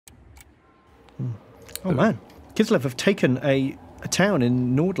Oh man, Kislev have taken a town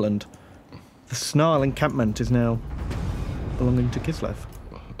in Nordland. The Snarl encampment is now belonging to Kislev.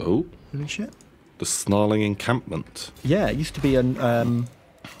 Oh. Holy shit. The Snarling encampment. Yeah, it used to be a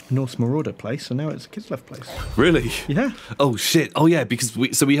Norse Marauder place, and now it's a Kislev place. Really? Yeah. Oh shit. Oh yeah, because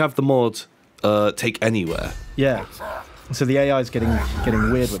we have the mod Take Anywhere. Yeah. So the AI is getting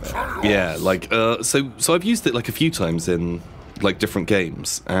weird with it. Yeah, like so I've used it like a few times in like different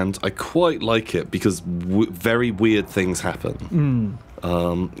games, and I quite like it because very weird things happen.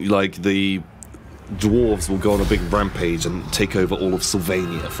 Like the dwarves will go on a big rampage and take over all of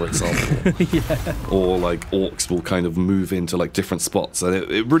Sylvania, for example. Yeah. Or like orcs will kind of move into like different spots, and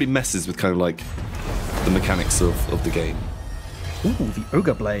it really messes with kind of like the mechanics of the game. Ooh, the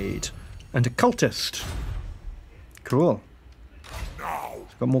Ogre Blade and a cultist. Cool.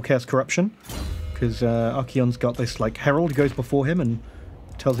 He's got more Chaos Corruption because Archeon's got this like herald who goes before him and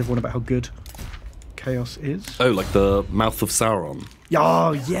tells everyone about how good Chaos is. Oh, like the Mouth of Sauron.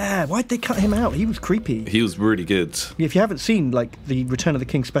 Oh yeah, why'd they cut him out? He was creepy. He was really good. If you haven't seen like the Return of the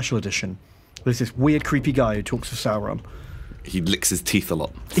King Special Edition, there's this weird creepy guy who talks to Sauron. He licks his teeth a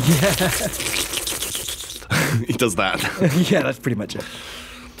lot. Yeah. He does that. Yeah, that's pretty much it.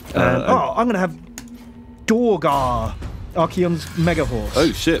 I'm going to have Dorgar, Archeon's mega horse.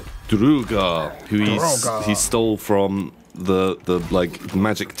 Oh shit, Druga, who he stole from the like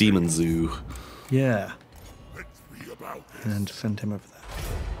magic demon zoo. Yeah. And send him over there.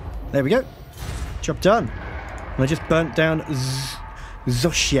 There we go. Job done. And I just burnt down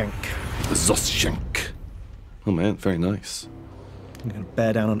Zoshenk. Zoshenk. Oh man, very nice. I'm going to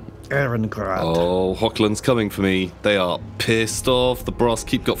bear down on Erengrad. Oh, Hochland's coming for me. They are pissed off. The brass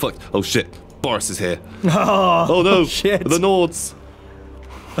keep got fucked. Oh shit, Boris is here. Oh no, shit. The Nords.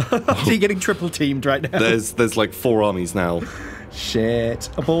 Is he getting triple teamed right now? There's like 4 armies now. Shit.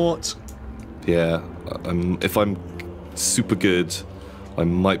 Abort. Yeah, if I'm super good, I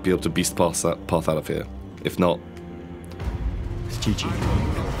might be able to beast path out of here. If not, it's GG.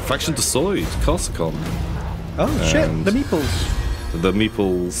 Faction Desoid, Carsicon. Oh shit, the meeples. The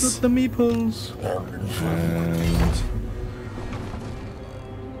meeples. The meeples.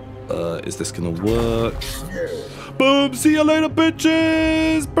 And is this gonna work? Boom! See you later,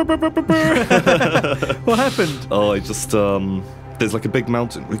 bitches! What happened? Oh, I just there's like a big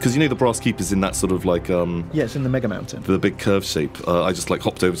mountain because you know the brass keep is in that sort of like yeah, it's in the mega mountain. The big curve shape. I just like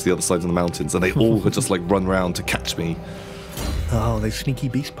hopped over to the other side of the mountains, and they all had just like run round to catch me. Oh, those sneaky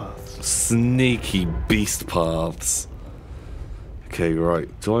beast paths. Sneaky beast paths. Okay, right.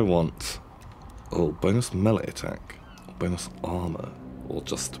 Do I want bonus melee attack, or bonus armor, or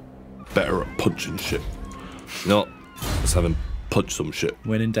just better at punching shit? You know what? Let's have him punch some shit.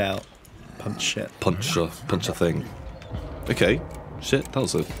 When in doubt, punch shit. Punch a thing. Okay, shit. That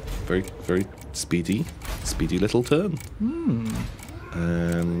was a very, very speedy little turn.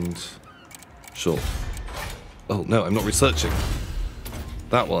 And sure. Oh no, I'm not researching.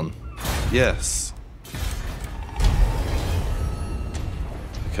 That one. Yes.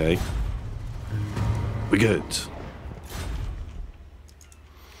 Okay. We're good.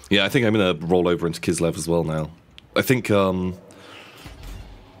 Yeah, I think I'm gonna roll over into Kislev as well now. I think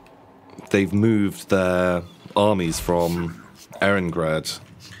they've moved their armies from Erengrad.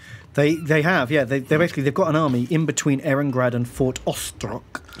 They have, yeah. They've got an army in between Erengrad and Fort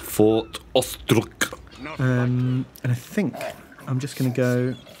Ostrok. Fort Ostrok. And I think I'm just gonna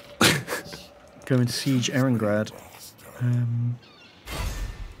go and siege Erengrad.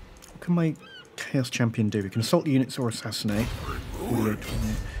 What can my Chaos Champion do? He can assault units or assassinate.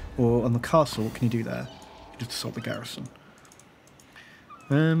 Or on the castle, what can you do there? You just assault the garrison.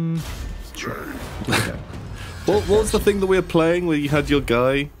 Sure. What was the thing that we were playing where you had your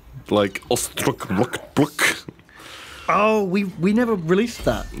guy like Ostrok Brook? Oh, we never released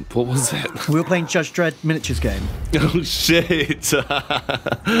that. What was it? We were playing Judge Dredd miniatures game. Oh shit!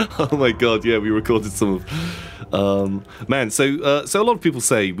 Oh my god! Yeah, we recorded some of. Man, so a lot of people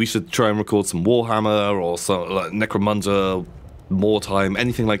say we should try and record some Warhammer or some like Necromunda, Wartime,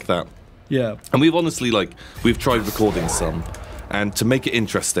 anything like that. Yeah. And we've tried recording some, and to make it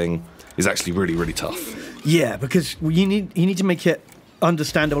interesting is actually really, really tough. Yeah, because you need to make it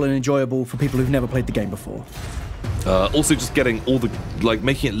understandable and enjoyable for people who've never played the game before. Also, just getting all the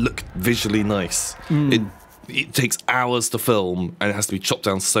making it look visually nice. It takes hours to film, and it has to be chopped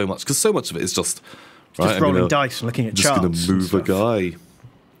down so much because so much of it is just rolling dice and looking at charts. Just gonna move a guy.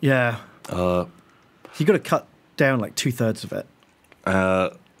 Yeah. You've got to cut down like 2/3 of it.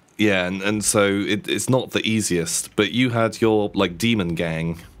 Yeah, and so it's not the easiest. But you had your demon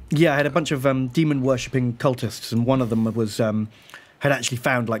gang. Yeah, I had a bunch of demon worshipping cultists, and one of them was had actually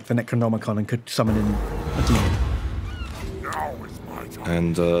found like the Necronomicon and could summon in a demon.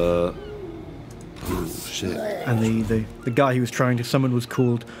 And oh shit. And the guy he was trying to summon was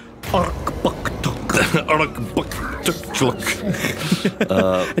called Arkbuktuk.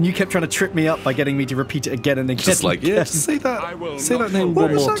 And you kept trying to trip me up by getting me to repeat it again and again. Just like, yeah, just say that name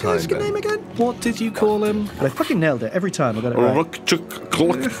one more time. What was that guy's name again? What did you call him? But I fucking nailed it every time. I got it right.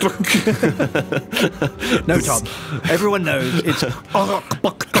 No, Tom. Everyone knows it's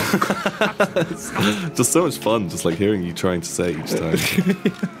Arkbuktuk. Just so much fun, just like hearing you trying to say each time.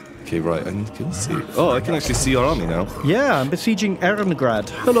 Okay, right, I can see. Oh, I can actually see our army now. Yeah, I'm besieging Erengrad.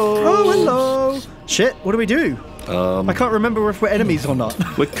 Hello. Oh, hello. Shit, what do we do? I can't remember if we're enemies or not.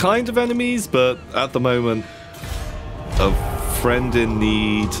 We're kind of enemies, but at the moment, a friend in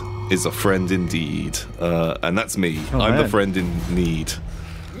need is a friend indeed. And that's me. I'm the friend in need.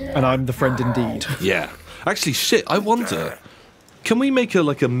 And I'm the friend indeed. Yeah. Actually, shit, I wonder, can we make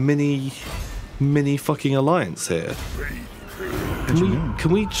a mini fucking alliance here?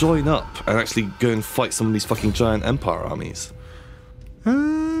 Can we join up and actually go and fight some of these fucking giant Empire armies?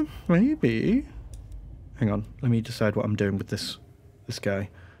 Maybe. Hang on, let me decide what I'm doing with this guy.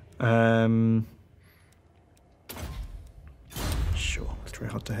 Sure, it's very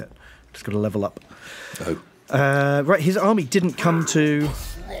hard to hit. Just got to level up. Oh. Right, his army didn't come to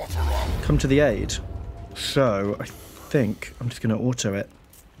the aid, so I think I'm just going to auto it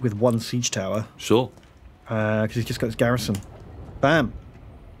with one siege tower. Sure. Because he's just got his garrison. Bam.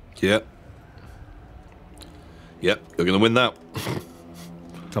 Yep. Yep, you're going to win that.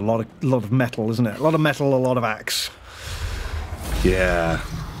 It's a lot of metal, isn't it? A lot of metal, a lot of axe. Yeah.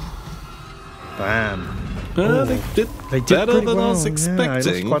 Bam. They did better than I was expecting. Yeah, I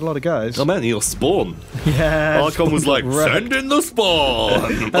lost quite a lot of guys. Oh man, your spawn. Yeah. Archon was like, send in the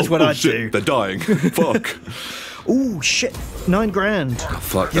spawn. That's what I do. They're dying. Fuck. Ooh, shit. 9 grand. Oh,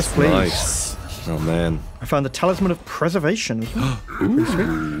 fuck, yes, that's please. nice. Oh man. I found the Talisman of Preservation. Pretty sweet.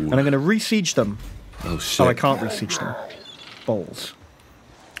 And I'm going to re-siege them. Oh shit. Oh, I can't re-siege them. Balls.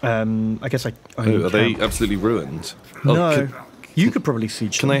 I guess I are they absolutely ruined? No. You could probably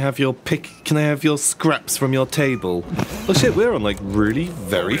siege them. Can I have your Can I have your scraps from your table? Oh shit, we're on like really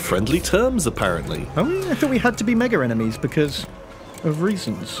very friendly terms apparently. Oh yeah, I thought we had to be mega enemies because of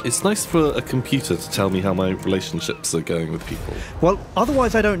reasons. It's nice for a computer to tell me how my relationships are going with people. Well,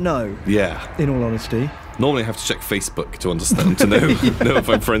 otherwise I don't know. Yeah. In all honesty. Normally I have to check Facebook to understand, to know, know if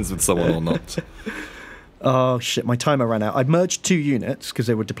I'm friends with someone or not. Oh shit, my timer ran out. I merged 2 units because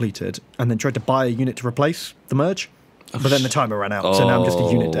they were depleted and then tried to buy a unit to replace the merge. But then the timer ran out, so now I'm just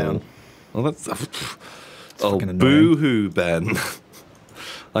a unit down. Oh, that's... Oh, boo-hoo, Ben.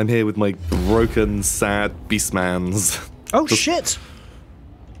 I'm here with my broken, sad beastmans. Oh, shit!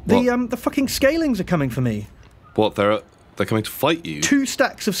 The fucking scalings are coming for me. What, they're coming to fight you? 2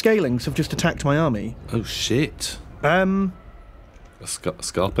 stacks of scalings have just attacked my army. Oh, shit. A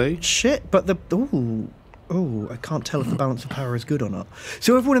Scarpe? Shit, but the... Ooh, I can't tell if the balance of power is good or not.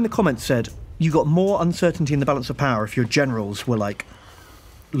 So everyone in the comments said... You got more uncertainty in the balance of power if your generals were, like,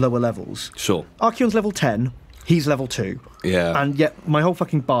 lower levels. Sure. Archeon's level 10, he's level 2. Yeah. And yet my whole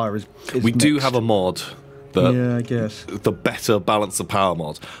fucking bar is we mixed. do have a mod. Yeah, I guess. The better balance of power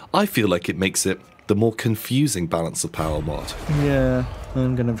mod. I feel like it makes it the more confusing balance of power mod. Yeah,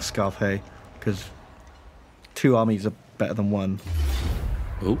 I'm going to have Scarf Hay, because 2 armies are better than 1.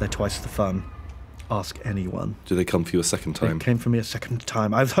 Ooh. They're twice the fun. Ask anyone. Do they come for you a second time? They came for me a second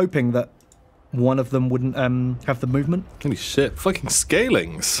time. I was hoping that one of them wouldn't have the movement. Holy shit, fucking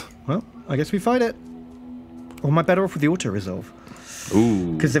scalings. Well, I guess we fight it. Or am I better off with the auto-resolve?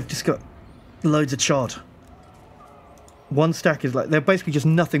 Ooh. Because they've just got loads of chod. 1 stack is like, they're basically just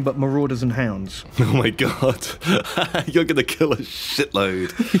nothing but marauders and hounds. Oh my god. You're going to kill a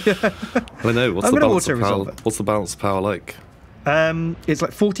shitload. Yeah. I know, what's the balance of power like? It's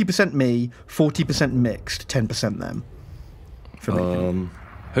like 40% me, 40% mixed, 10% them. For me.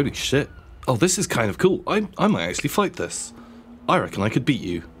 Holy shit. Oh, this is kind of cool. I might actually fight this. I reckon I could beat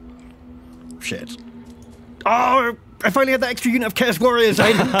you. Shit. Oh, I finally had that extra unit of Chaos Warriors.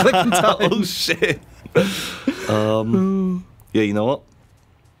 I didn't click in time. Oh, shit. Yeah, you know what?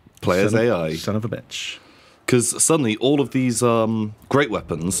 Players AI. Son of a bitch. Because suddenly all of these great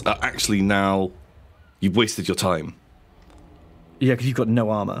weapons are actually now... You've wasted your time. Yeah, because you've got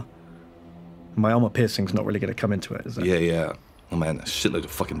no armor. My armor piercing's not really going to come into it, is it? Yeah, yeah. Oh man, a shitload of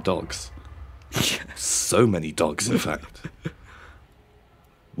fucking dogs. So many dogs, in fact.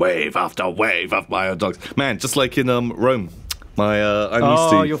 Wave after wave of my own dogs. Man, just like in Rome. I'm used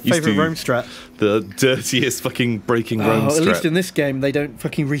to your favourite Rome strat. The dirtiest fucking breaking Rome strat. At least in this game, they don't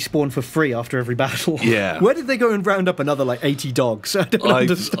fucking respawn for free after every battle. Yeah. Where did they go and round up another, like, 80 dogs? I don't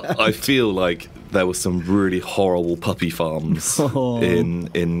understand. I feel like there were some really horrible puppy farms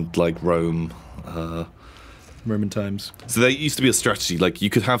in like, Rome. Roman times. So there used to be a strategy, like, you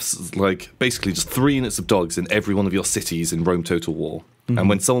could have, like, basically just 3 units of dogs in every one of your cities in Rome Total War. Mm-hmm. And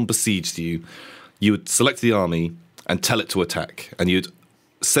when someone besieged you, you would select the army and tell it to attack. And you'd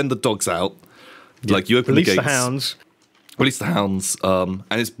send the dogs out. Like, you open the gates. Release the hounds. And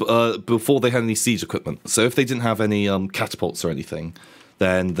it's before they had any siege equipment. So if they didn't have any catapults or anything,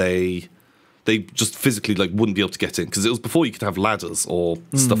 then they just physically, like, wouldn't be able to get in. Because it was before you could have ladders or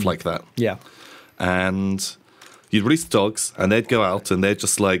stuff like that. Yeah. And you'd release the dogs, and they'd go out, and they'd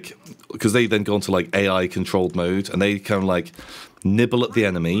just, like... Because they then go into, like, AI-controlled mode, and they kind of, like, nibble at the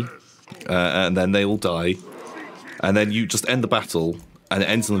enemy, and then they all die. And then you just end the battle, and it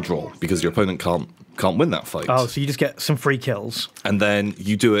ends in a draw because your opponent can't win that fight. Oh, so you just get some free kills. And then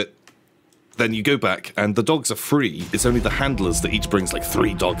you do it. Then you go back, and the dogs are free. It's only the handlers that each brings like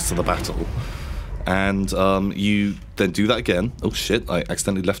 3 dogs to the battle. And you then do that again. Oh shit! I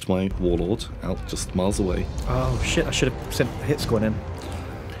accidentally left my warlord out just miles away. Oh shit! I should have sent the hit squad in.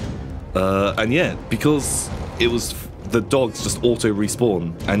 And yeah, because it was. The dogs just auto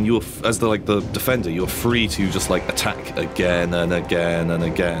respawn, and you're as the defender, you're free to just like attack again and again and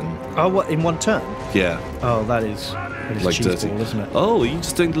again. Oh, what, in one turn? Yeah. Oh, that is like dirty, isn't it? Oh, are you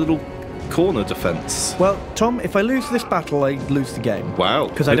just doing the little corner defense? Well, Tom, if I lose this battle, I lose the game. Wow.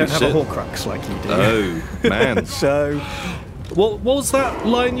 Because I don't have a Horcrux like you do. Oh man. So, what was that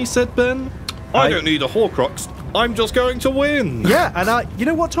line you said, Ben? I don't need a Horcrux. I'm just going to win. Yeah, and you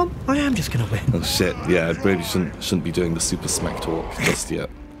know what, Tom? I am just going to win. Oh shit! Yeah, I really shouldn't be doing the super smack talk just yet.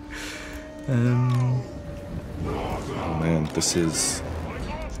 Oh man, this is.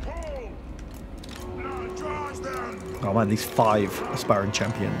 Oh man, these 5 aspiring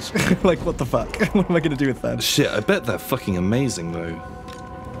champions. Like, what the fuck? What am I going to do with them? Shit, I bet they're fucking amazing though.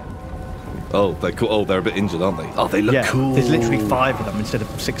 Oh, they're cool. Oh, they're a bit injured, aren't they? Oh, they look cool. There's literally 5 of them instead of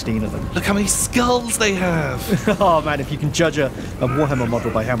 16 of them. Look how many skulls they have. Oh man, if you can judge a Warhammer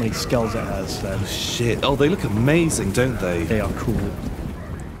model by how many skulls it has, then... Shit. Oh, they look amazing, don't they? They are cool.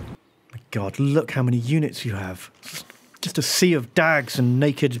 My god, look how many units you have. Just a sea of dags and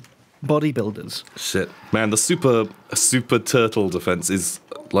naked bodybuilders. Shit. Man, the super turtle defense is,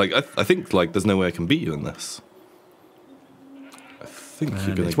 like, I think, like, there's no way I can beat you in this. I think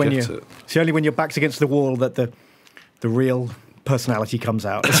you're going to get it. It's only when you're backed against the wall that the real personality comes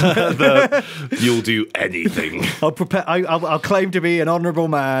out. You'll do anything. I'll claim to be an honourable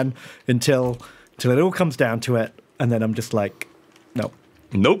man until it all comes down to it, and then I'm just like, no.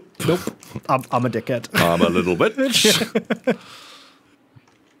 Nope. I'm a dickhead. I'm a little bitch.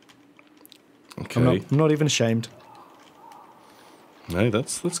 Okay. I'm not even ashamed. No,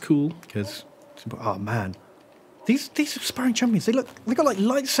 that's cool. Because, oh man. These aspiring champions, they got like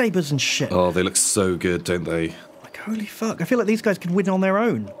lightsabers and shit. Oh, they look so good, don't they? Like, holy fuck. I feel like these guys could win on their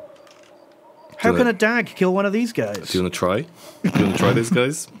own. How can a dag kill one of these guys? Do you want to try? Do you want to try these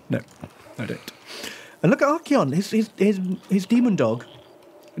guys? No, I don't. And look at Archeon, his demon dog,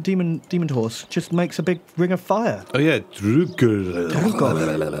 demon horse, just makes a big ring of fire. Oh yeah.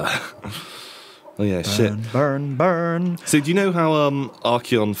 Oh yeah, shit. Burn. So do you know how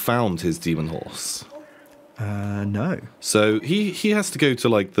Archeon found his demon horse? No. So he has to go to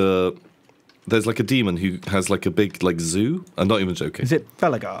like there's like a demon who has like a big like zoo. I'm not even joking. Is it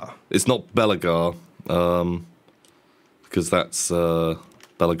Belagar? It's not Belagar, because that's Belagar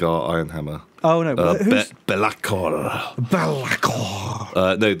Ironhammer. Oh no, who's Belacor?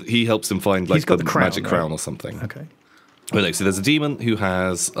 Belacor. No, he helps him find like the crown, magic crown or something. Okay. But no, so there's a demon who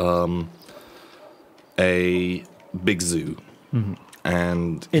has a big zoo. Mm-hmm.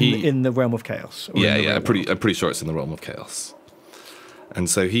 And in the realm of chaos. Yeah. I'm pretty sure it's in the realm of chaos. And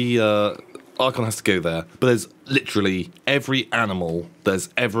so Archon has to go there. But there's literally every animal that's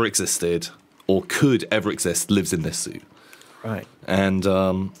ever existed or could ever exist lives in this zoo. Right. And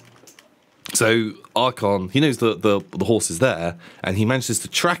so Archon, he knows the horse is there, and he manages to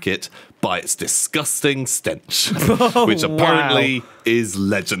track it by its disgusting stench, which apparently is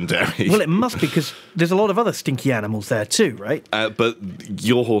legendary. Well, it must be, because there's a lot of other stinky animals there too, right? But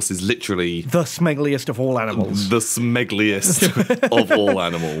your horse is literally... the smeggliest of all animals. The smeggliest of all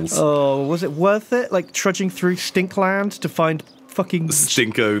animals. Oh, was it worth it? Like, trudging through Stinkland to find fucking...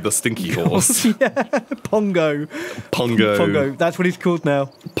 Stinko, the stinky horse. Yeah, Pongo. That's what he's called now.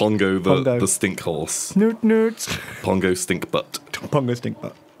 Pongo, the stink horse. Noot. Pongo stink butt. Pongo stink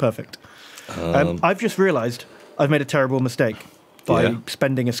butt. Perfect. I've just realised I've made a terrible mistake by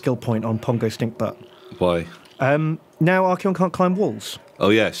spending a skill point on Pongo Stink Butt. Why? Now Archeon can't climb walls. Oh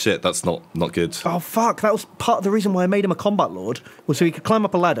yeah, shit, that's not good. Oh fuck, that was part of the reason why I made him a combat lord, was so he could climb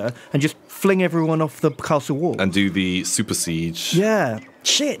up a ladder and just fling everyone off the castle wall. And do the super siege. Yeah.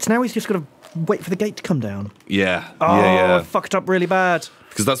 Shit, now he's just got to wait for the gate to come down. Yeah. Oh, yeah. I fucked up really bad.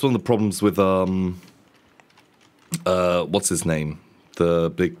 Because that's one of the problems with what's his name? The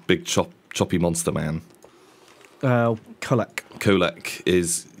big choppy monster man. Kolek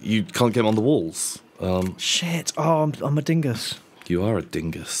is you can't get him on the walls. Shit. Oh, I'm a dingus. You are a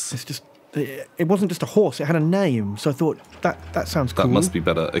dingus. It's just it wasn't just a horse, it had a name, so I thought that sounds cool. That must be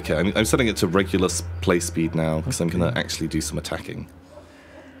better. Okay, I'm setting it to regular play speed now because I'm going to actually do some attacking.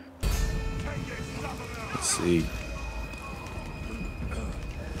 Let's see.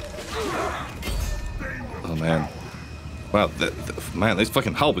 Oh man. Wow, man, those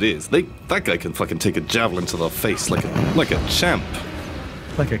fucking halberdiers. That guy can fucking take a javelin to the face like a champ.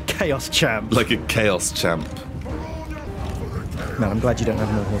 Like a chaos champ. Like a chaos champ. Man, I'm glad you don't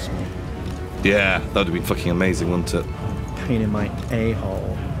have no horsemen. Yeah, that would have been fucking amazing, wouldn't it? Pain in my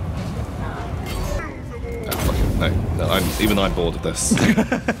a-hole. No, even I'm bored of this.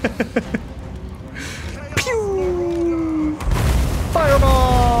 Pew!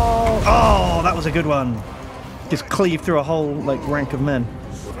 Fireball! Oh, that was a good one. Just cleave through a whole rank of men.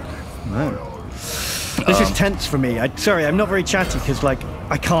 Man. This is tense for me. Sorry, I'm not very chatty because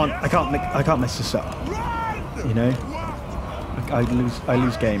I can't mess this up. You know, I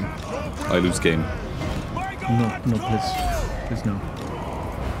lose game. I lose game. No, please no.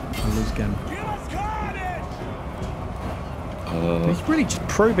 I lose game. He's really just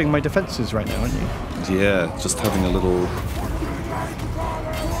probing my defenses right now, aren't you? Yeah, just having a little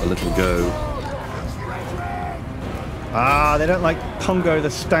go. Ah, they don't like Pongo the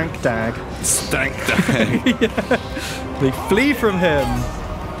Stank Dag. Stank Dag. Yeah. They flee from him.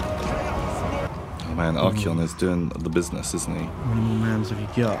 Oh man, Archeon is doing the business, isn't he? How many more mans have you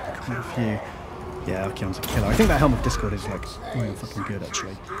got? Quite a few. Yeah, Archeon's a killer. I think that Helm of Discord is really fucking good,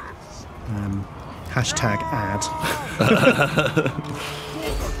 actually. Hashtag ad.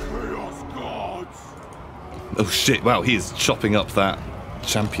 Oh shit! Wow, he is chopping up that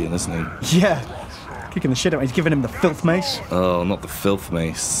champion, isn't he? Yeah. Kicking the shit out. He's giving him the filth mace. Oh, not the filth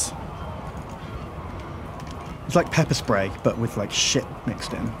mace. It's like pepper spray, but with shit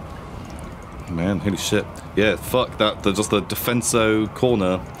mixed in. Man, holy shit. Yeah, fuck that. Just the defenso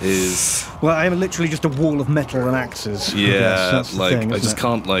corner is... Well, I am literally just a wall of metal and axes. Yeah, I just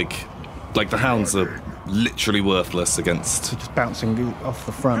can't, the hounds are literally worthless against... They're just bouncing off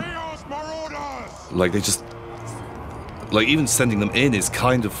the front. They just... even sending them in is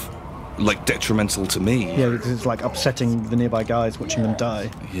kind of... detrimental to me. Yeah, it's upsetting the nearby guys watching them die.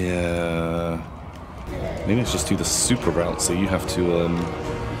 Yeah. Maybe it's just do the super route, so you have to,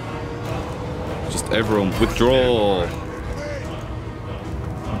 just everyone withdraw.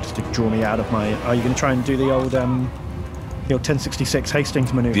 Just to draw me out of my... Are you going to try and do the old 1066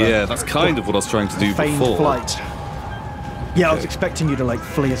 Hastings maneuver? Yeah, that's kind of what I was trying to do feigned before. Flight. Yeah, I was expecting you to,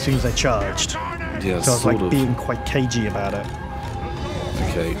 flee as soon as they charged. Yeah, so I was, being quite cagey about it.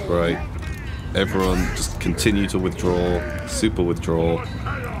 Okay, right. Everyone just continue to withdraw, super withdraw.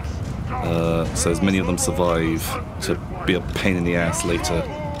 So as many of them survive to be a pain in the ass later.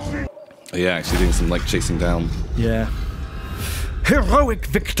 Oh, yeah, actually doing some chasing down. Yeah. Heroic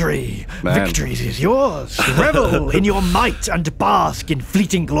victory! Man. Victory is yours! Revel in your might and bask in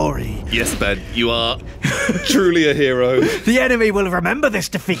fleeting glory! Yes, Ben, you are truly a hero. The enemy will remember this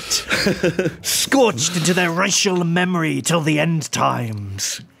defeat! Scorched into their racial memory till the end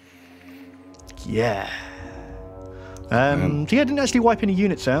times. Yeah. So yeah, I didn't actually wipe any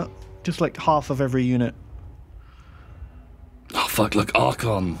units out. Just half of every unit. Oh fuck,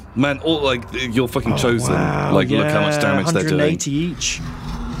 Archon. Man, all you're fucking chosen. Wow, look how much damage they're doing. 180 each.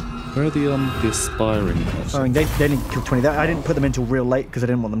 Where are the aspiring? They didn't kill 20. I didn't put them in until real late because I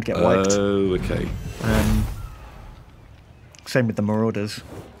didn't want them to get wiped. Oh, okay. Same with the Marauders.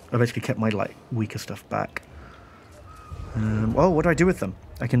 I basically kept my weaker stuff back. Well, what do I do with them?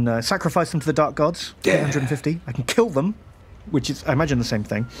 I can sacrifice them to the Dark Gods. Yeah. 150. I can kill them, which is, I imagine, the same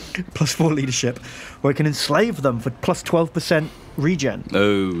thing. +4 leadership. Or I can enslave them for +12% regen.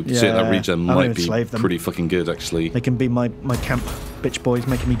 Oh, yeah. Shit, that regen might be them. Pretty fucking good, actually. They can be my camp bitch boys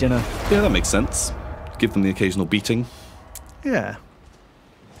making me dinner. Yeah, that makes sense. Give them the occasional beating. Yeah.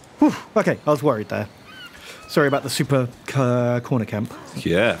 Whew. Okay, I was worried there. Sorry about the super corner camp.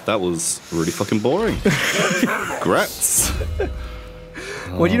 Yeah, that was really fucking boring. Grats.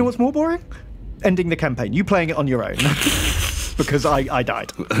 Well, do you know what's more boring? Ending the campaign. You playing it on your own. because I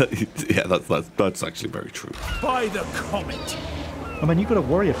died. Yeah, that's actually very true. By the comet. I mean, you've got a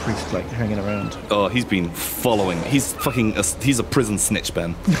warrior priest like hanging around. Oh, he's been following. He's a prison snitch,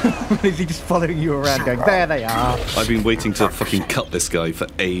 Ben. Is he just following you around going, there they are? I've been waiting to fucking cut this guy for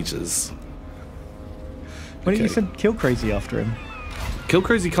ages. Why didn't you send Kill Crazy after him? Kill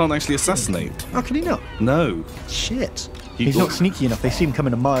Crazy can't actually assassinate. Oh, can he not? No. Shit. He's not sneaky enough. They see him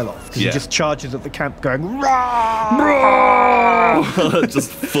coming a mile off because Yeah. he just charges at the camp going, Rah!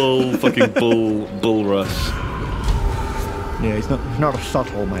 Just full fucking bull rush. Yeah, he's not a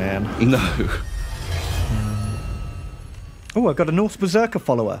subtle man. No. Oh, I've got a Norse Berserker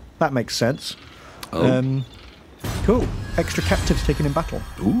follower. That makes sense. Oh. Cool. Extra captives taken in battle.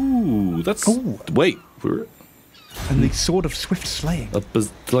 Ooh, that's... Ooh. Wait. We're... And the Sword of Swift Slaying.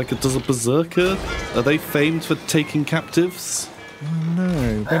 Does a berserker? Are they famed for taking captives?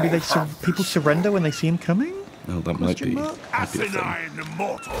 No. Maybe people surrender when they see him coming? Oh, that might be. Asinine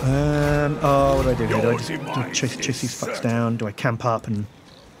immortal. What do? Do I just chase these fucks down? Do I camp up and...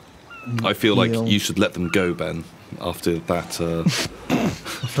 I feel like heal? you should let them go, Ben, after that.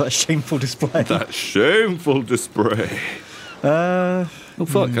 That shameful display. That shameful display. Oh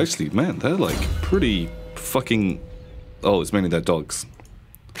fuck! Actually, man, they're like pretty fucking. Oh, it's mainly their dogs.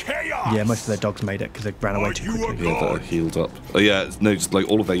 Chaos. Yeah, most of their dogs made it because they ran away too quickly. Yeah, they're healed up. Oh yeah, no, just like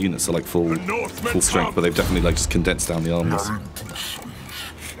all of their units are like full strength, but they've definitely like just condensed down the armies. I'm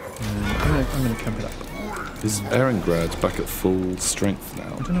gonna camp it up. Is Erengrad back at full strength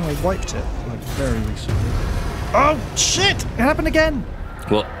now? I don't know, I wiped it like very recently. Oh shit! It happened again!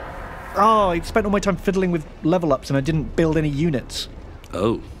 What? Oh, I spent all my time fiddling with level ups and I didn't build any units.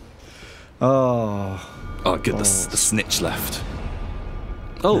 Oh. Oh. Oh goodness, the snitch left.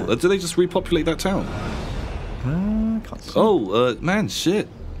 Oh, did they just repopulate that town? Can't see. Oh, man, shit.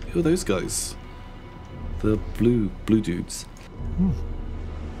 Who are those guys? The blue dudes.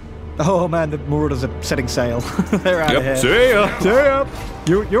 Oh man, the Marauders are setting sail. They're out of here. See ya. See ya.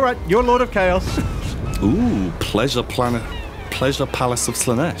 You're right. You're Lord of Chaos. Ooh, Pleasure Palace of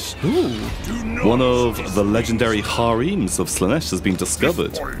Slanesh. Ooh. One of the legendary harems of Slanesh has been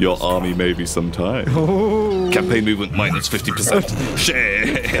discovered. Your army may be some time. Ooh. Campaign movement minus 50%.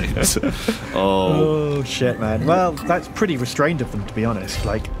 Shit. Oh shit, man. Well, that's pretty restrained of them, to be honest.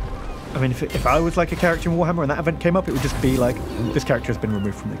 Like, I mean, if I was like a character in Warhammer and that event came up, it would just be like, this character has been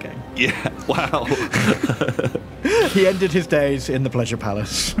removed from the game. Yeah, wow. He ended his days in the Pleasure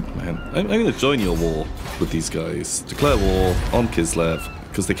Palace. Man, I'm going to join your war with these guys. Declare war on Kislev,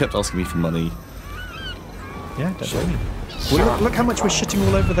 because they kept asking me for money. Yeah, definitely. Well, look how much we're shitting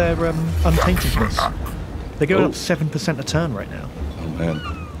all over their untaintedness. They're going up 7% a turn right now. Oh, man.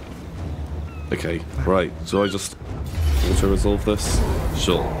 Okay, right. So I just auto-resolve this?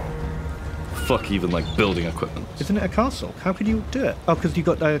 Sure. Fuck even, like, building equipment. Isn't it a castle? How could you do it? Oh, because you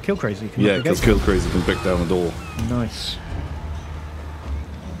got Kill Crazy. You can Yeah, because Kill Crazy can break down the door. Nice.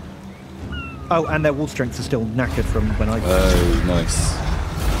 Oh, and their wall strengths are still knackered from when I... Oh, nice.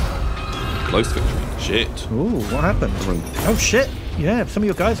 Close victory. Shit. Ooh, what happened? Oh, shit. Yeah, some of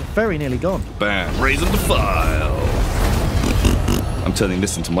your guys are very nearly gone. Bam. Raise and defile. I'm turning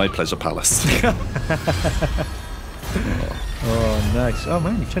this into my pleasure palace. Oh, nice. Oh,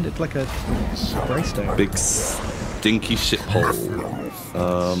 man, you've turned it like a Greystone. Big stinky shithole.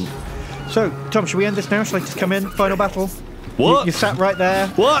 So, Tom, should we end this now? Shall I just come in? Final battle? What? You sat right there.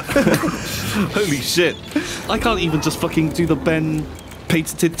 What? Holy shit. I can't even just fucking do the Ben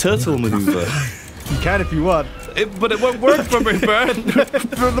patented turtle maneuver. You can if you want. But it won't work for me, Ben.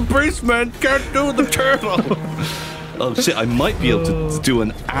 The priest man can't do the turtle. Oh shit, I might be able to do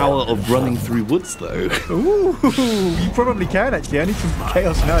an hour of running through woods though. Ooh, you probably can actually. I need some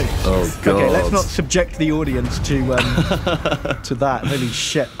Chaos Knights. Oh god. Okay, let's not subject the audience to to that. Holy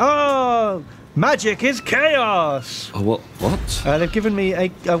shit. Oh, magic is chaos. Oh, what? They've given me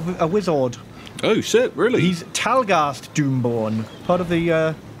a wizard. Oh shit, really? He's Talgast Doomborn, part of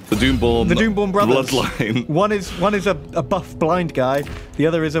the Doomborn brothers. bloodline. One is a buff blind guy. The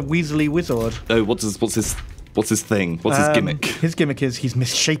other is a Weasley wizard. Oh, what's his thing? What's his gimmick? His gimmick is he's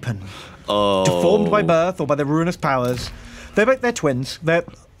misshapen. Oh. Deformed by birth or by their ruinous powers. They're twins. They're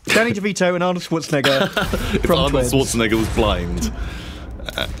Danny DeVito and Arnold Schwarzenegger from Arnold Twins. Schwarzenegger was blind.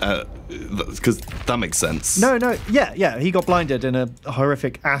 Because that makes sense. No, yeah. He got blinded in a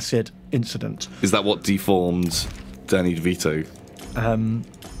horrific acid incident. Is that what deformed Danny DeVito?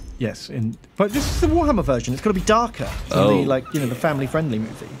 Yes, but this is the Warhammer version. It's got to be darker than the family-friendly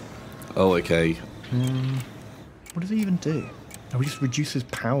movie. Oh, okay. What does he even do? Oh, he just reduces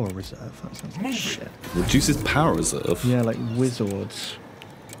power reserve. That sounds like shit. Reduces power reserve? Yeah, like wizards.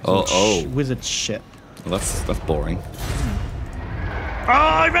 Oh. Wizard shit. Well, that's boring.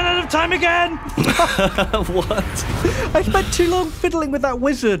 I ran out of time again! What? I spent too long fiddling with that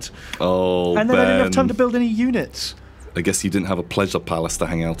wizard. Oh, And then I didn't have Ben. time to build any units. I guess you didn't have a pleasure palace to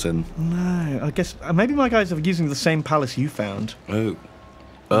hang out in. No, I guess maybe my guys are using the same palace you found. Oh.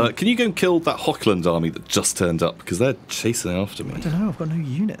 Can you go and kill that Hochland army that just turned up? Because they're chasing after me. I don't know, I've got no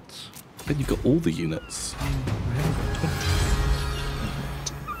units. Ben, you've got all the units.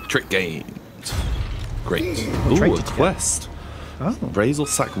 Trick gained. Great. Ooh, trait a did you get? quest. Oh. Raise or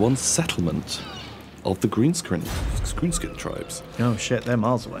sack one settlement of the Greenskin tribes. Oh shit, they're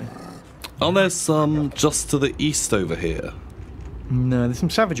miles away. Oh, there's some just to the east over here. No, there's some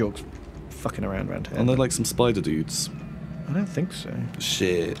savage orcs fucking around here. And they're like some spider dudes. I don't think so.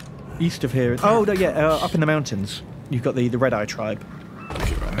 Shit. East of here. Oh, no, yeah, up in the mountains. You've got the Red Eye tribe.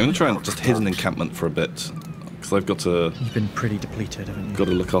 Okay, right. I'm going to try and just hit an encampment for a bit. Because I've got to You've been pretty depleted, haven't you?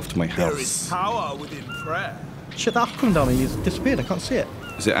 look after my There is house. power within prayer. Shit, that Hochland army has disappeared. I can't see it.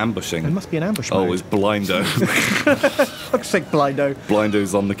 Is it ambushing? It must be an ambush Oh, mode. it's Blindo. Fuck's sake, Blindo.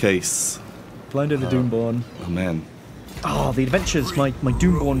 Blindo's on the case. Blindo the Doomborn. Oh, man. Oh, the adventures my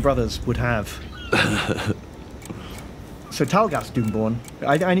Doomborn brothers would have. So Talgas Doomborn,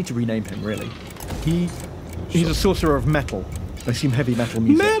 I need to rename him, really. He's a sorcerer of metal. I assume heavy metal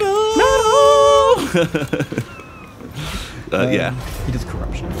music. Metal! Yeah. He does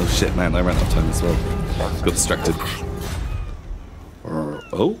corruption. Oh shit, man, I ran out of time as well. Got distracted.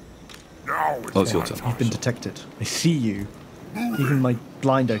 Oh? Now Oh, it's your turn. You've been detected. I see you. Even my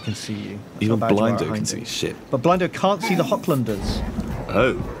Blindo can see you. That's Even how bad you are at Blindo can hiding. see shit. But Blindo can't see the Hochlanders.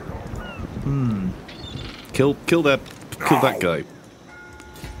 Oh. Kill that guy.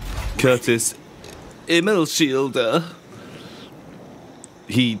 Curtis Immelschilder.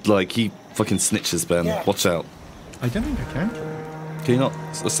 He fucking snitches, Ben. Watch out. I don't think I can. Can you not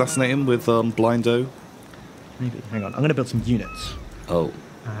assassinate him with Blindo? Maybe. Hang on. I'm going to build some units. Oh.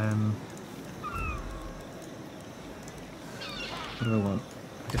 What do I want?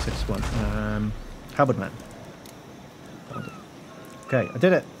 I guess I just want Halberdman. Okay, I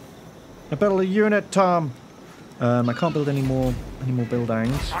did it. I built a unit, Tom. I can't build any more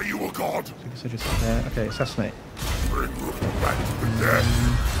buildings. are you a god? I guess I just okay, assassinate. Bring back the dead.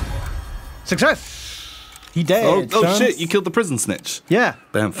 Success! He dead. Oh son. shit! You killed the prison snitch. Yeah.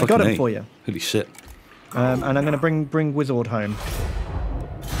 Bam! I Fucking got him A. for you. Holy shit! And I'm going to bring Wizard home.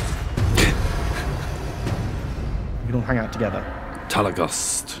 We can all hang out together.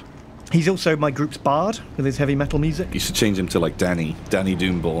 Talagost. He's also my group's bard with his heavy metal music. You should change him to like Danny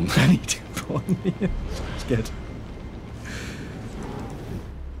Doomborn. Danny Doomborn. It's good.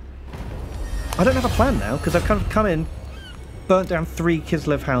 I don't have a plan now because I've kind of come in, burnt down 3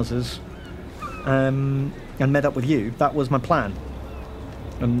 Kislev houses, and met up with you. That was my plan,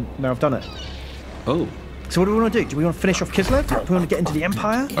 and now I've done it. Oh, So what do we want to do? Do we want to finish off Kislev? Do we want to get into the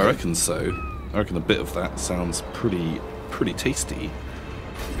Empire? I reckon so. I reckon a bit of that sounds pretty tasty.